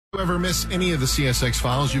If you ever miss any of the CSX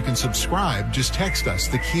files, you can subscribe. Just text us.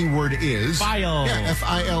 The keyword is File. Yeah,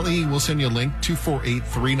 F-I-L-E. We'll send you a link,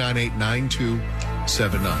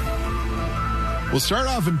 248-398-9279. We'll start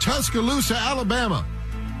off in Tuscaloosa, Alabama.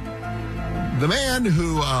 The man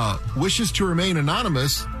who wishes to remain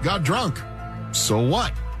anonymous got drunk. So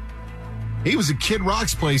what? He was at Kid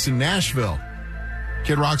Rock's place in Nashville.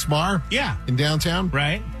 Kid Rock's bar? Yeah. In downtown?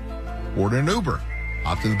 Right. Ordered an Uber,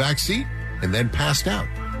 hopped in the back seat, and then passed out.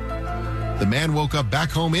 The man woke up back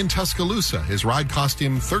home in Tuscaloosa. His ride cost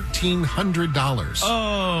him $1,300.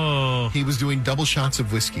 Oh. He was doing double shots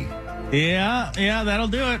of whiskey. Yeah, that'll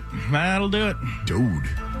do it. That'll do it. Dude.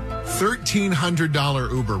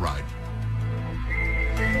 $1,300 Uber ride.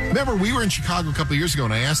 Remember, we were in Chicago a couple of years ago,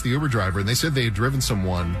 and I asked the Uber driver, and they said they had driven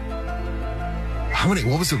someone.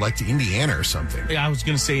 What was it, like to Indiana or something? Yeah, I was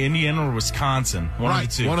going to say Indiana or Wisconsin. One of the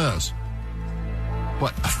two. One of those.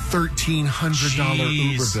 What, a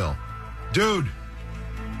 $1,300 Uber bill? Dude.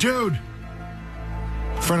 A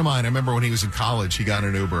friend of mine, I remember when he was in college, he got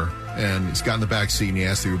an Uber, and he's got in the back seat, and he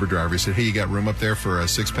asked the Uber driver, he said, hey, you got room up there for a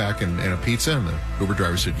six-pack and a pizza? And the Uber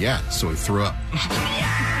driver said, yeah. So he threw up.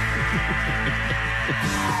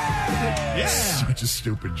 Yeah. Such a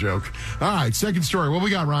stupid joke. All right, second story. What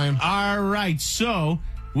we got, Ryan? All right, so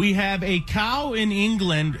we have a cow in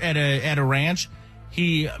England at a ranch.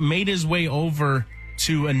 He made his way over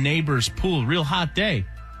to a neighbor's pool. Real hot day.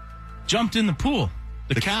 Jumped in the pool.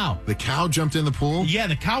 The cow. The cow jumped in the pool? Yeah,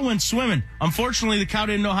 the cow went swimming. Unfortunately, the cow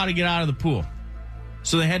didn't know how to get out of the pool.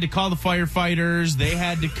 So they had to call the firefighters. They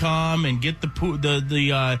had to come and get the pool, get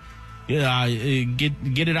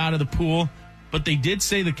it out of the pool. But they did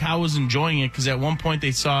say the cow was enjoying it because at one point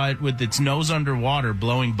they saw it with its nose underwater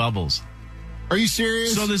blowing bubbles. Are you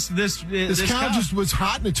serious? So this cow just was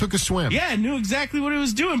hot and it took a swim. Yeah, it knew exactly what it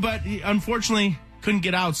was doing, but unfortunately couldn't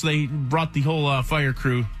get out. So they brought the whole fire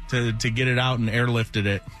crew to get it out and airlifted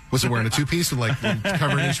it. Was it wearing a two-piece and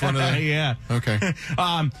covering each one of them? Yeah. Okay.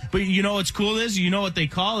 But you know what's cool is, you know what they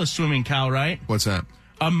call a swimming cow, right? What's that?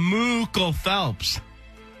 A Mookel Phelps.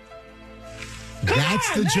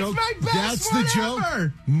 That's the joke. That's the joke.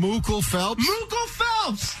 Mookel Phelps. Mookel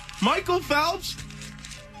Phelps. Michael Phelps.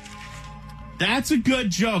 That's a good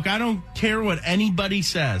joke. I don't care what anybody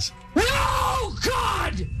says. No,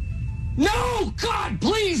 God! No, God,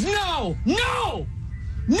 please, no! No!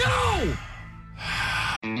 No!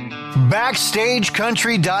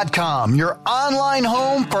 BackstageCountry.com, your online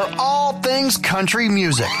home for all things country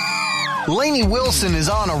music. Lainey Wilson is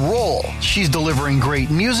on a roll. She's delivering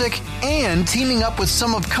great music and teaming up with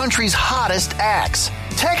some of country's hottest acts.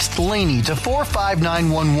 Text Lainey to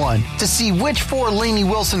 45911 to see which 4 Lainey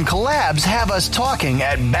Wilson collabs have us talking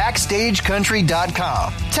at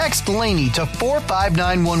BackstageCountry.com. Text Lainey to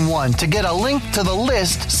 45911 to get a link to the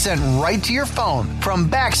list sent right to your phone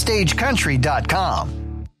from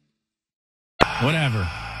BackstageCountry.com. Whatever.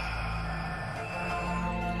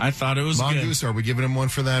 I thought it was Mongoose, good. are we giving him one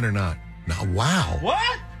for that or not? No, wow.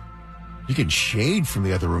 What? You can shade from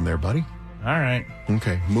the other room there, buddy. All right.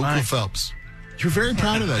 Okay. Mookel Phelps. You're very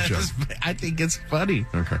proud of that joke. I think it's funny.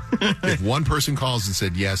 Okay. If one person calls and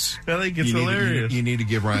said yes, I think it's hilarious. You need to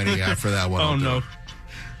give Ryan a yeah for that one. Oh, no.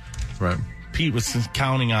 Right. Pete was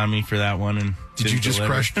counting on me for that one. And did you just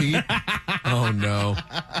crush Pete? Oh, no.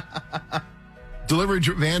 Delivery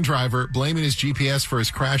van driver blaming his GPS for his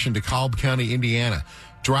crash in DeKalb County, Indiana.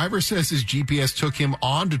 Driver says his GPS took him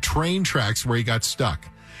onto train tracks where he got stuck.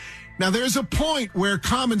 Now, there's a point where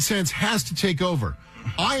common sense has to take over.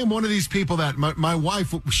 I am one of these people that my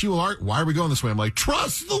wife, she will argue, why are we going this way? I'm like,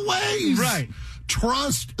 trust the ways. Right.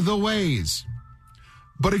 Trust the ways.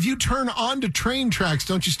 But if you turn onto train tracks,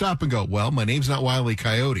 don't you stop and go, well, my name's not Wile E.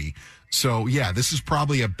 Coyote. So, yeah, this is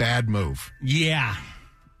probably a bad move. Yeah.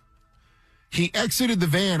 He exited the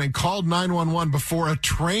van and called 911 before a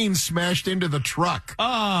train smashed into the truck.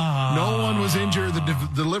 Oh. No one was injured. The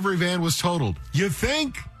delivery van was totaled. You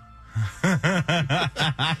think?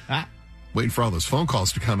 Waiting for all those phone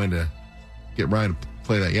calls to come in to get Ryan to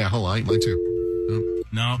play that. Yeah, hold on. Line 2.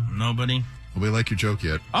 No, nobody. Nobody like your joke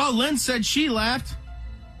yet. Oh, Lynn said she laughed.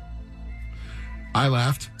 I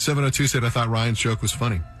laughed. 702 said I thought Ryan's joke was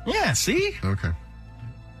funny. Yeah, see? Okay.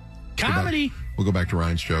 Comedy. We'll go back to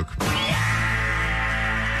Ryan's joke.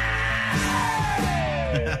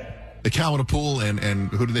 The cow in a pool, and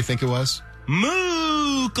who do they think it was?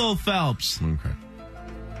 Mookel Phelps. Okay.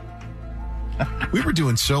 We were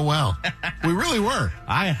doing so well. We really were.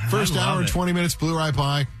 First hour and 20 minutes blew right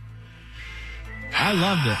by. I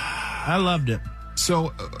loved it.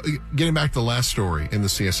 So, getting back to the last story in the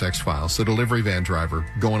CSX files, the delivery van driver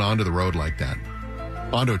going onto the road like that,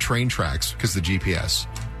 onto train tracks because the GPS.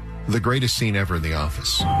 The greatest scene ever in The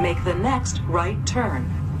Office. Make the next right turn.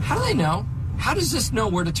 How do they know? How does this know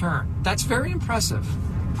where to turn? That's very impressive.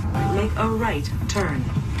 Make a right turn.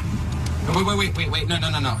 Wait.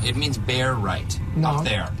 No. It means bear right. No, Up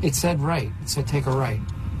there. it said right. It said take a right.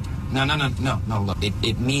 No, look.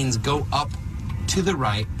 It means go up to the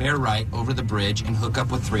right, bear right, over the bridge, and hook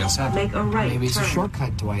up with 307. Make a right Maybe it's turn. a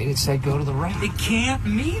shortcut, Dwight. It said go to the right. It can't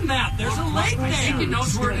mean that. There's a light there. It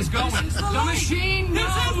knows where it's going. This is the The light. machine This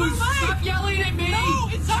is the knows. light. Stop yelling at me. No,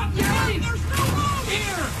 it's Stop not yelling. There's no road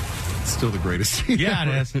here. Still the greatest scene Yeah,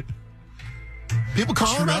 ever. it is. People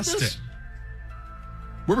calling about Trust this? it.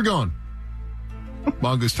 Where we going?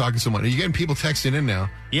 Mongo's talking so much. Are you getting people texting in now?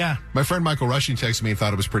 Yeah. My friend Michael Rushing texted me and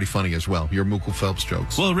thought it was pretty funny as well. Your Mookle Phelps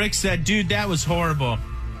jokes. Well, Rick said, dude, that was horrible.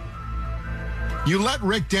 You let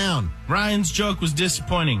Rick down. Ryan's joke was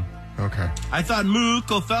disappointing. Okay. I thought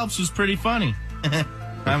Mookle Phelps was pretty funny.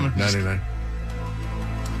 99.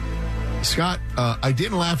 Scott, I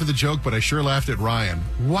didn't laugh at the joke, but I sure laughed at Ryan.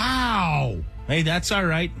 Wow. Hey, that's all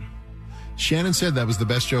right. Shannon said that was the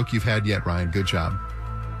best joke you've had yet, Ryan. Good job.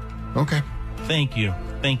 Okay. Thank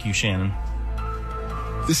you, Shannon.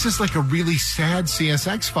 This is like a really sad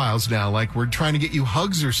CSX Files now. Like we're trying to get you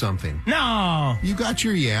hugs or something. No. You got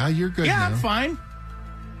your you're good Yeah, now. I'm fine.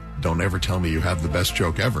 Don't ever tell me you have the best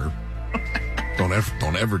joke ever. Don't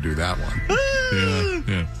ever do that one.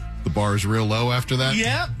 Yeah. The bar is real low after that?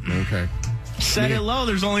 Yep. Okay. Set it low.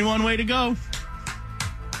 There's only one way to go.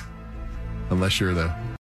 Unless you're the